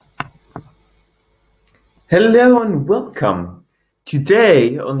Hello and welcome.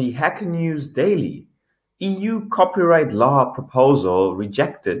 Today on the Hacker News Daily, EU copyright law proposal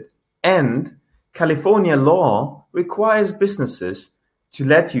rejected and California law requires businesses to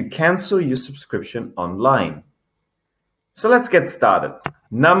let you cancel your subscription online. So let's get started.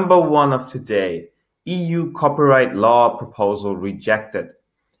 Number one of today, EU copyright law proposal rejected.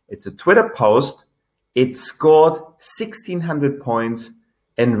 It's a Twitter post. It scored 1,600 points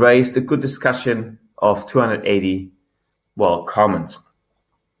and raised a good discussion of 280, comments.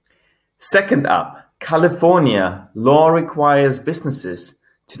 Second up, California law requires businesses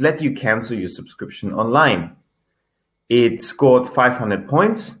to let you cancel your subscription online. It scored 500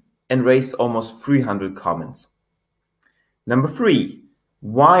 points and raised almost 300 comments. Number three,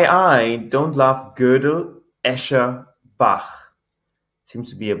 why I don't love Gödel, Escher, Bach.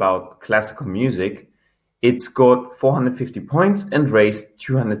 Seems to be about classical music. It scored 450 points and raised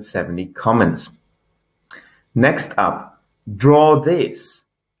 270 comments. Next up, Draw This,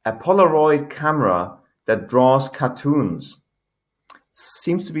 a Polaroid camera that draws cartoons.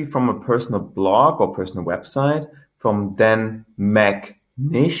 Seems to be from a personal blog or personal website from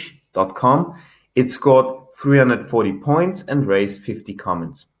danmcnish.com. It scored 340 points and raised 50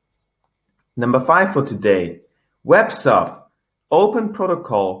 comments. Number 5 for today, WebSub, open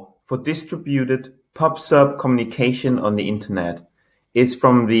protocol for distributed PubSub communication on the internet. It's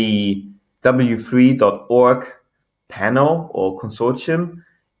from the w3.org panel or consortium.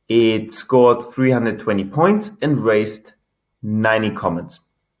 It scored 320 points and raised 90 comments.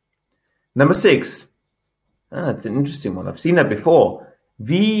 Number 6, it's an interesting one. I've seen that before.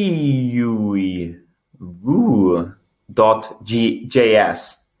 Vue.js.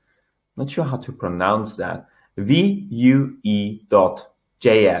 Not sure how to pronounce that. Vue.js.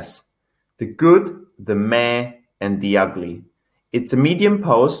 The good, the meh, and the ugly. It's a Medium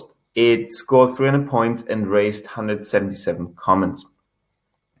post. It scored 300 points and raised 177 comments.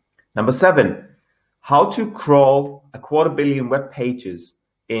 Number 7, how to crawl 250 million web pages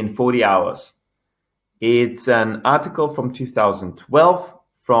in 40 hours. It's an article from 2012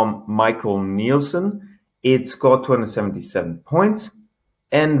 from Michael Nielsen. It scored 277 points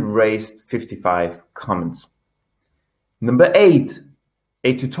and raised 55 comments. Number 8,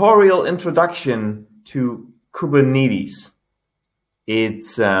 a tutorial introduction to Kubernetes.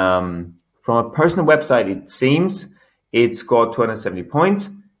 It's from a personal website, it seems. It scored 270 points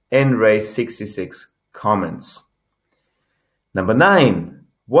and raised 66 comments. Number 9,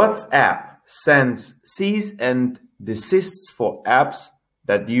 WhatsApp sends cease and desists for apps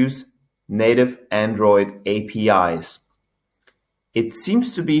that use native Android APIs. It seems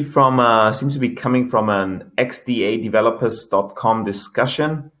to be coming from an xdadevelopers.com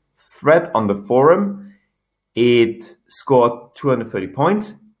discussion thread on the forum. It scored 230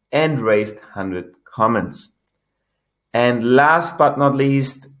 points and raised 100 comments. And last but not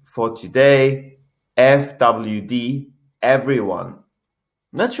least for today, FWD, everyone.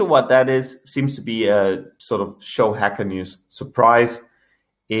 Not sure what that is. Seems to be a sort of show Hacker News surprise.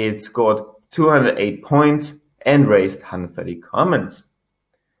 It scored 208 points and raised 130 comments.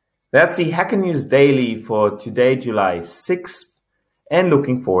 That's the Hacker News Daily for today, July 6th, and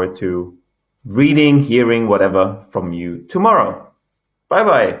looking forward to reading, hearing, whatever from you tomorrow.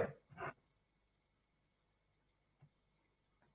 Bye-bye.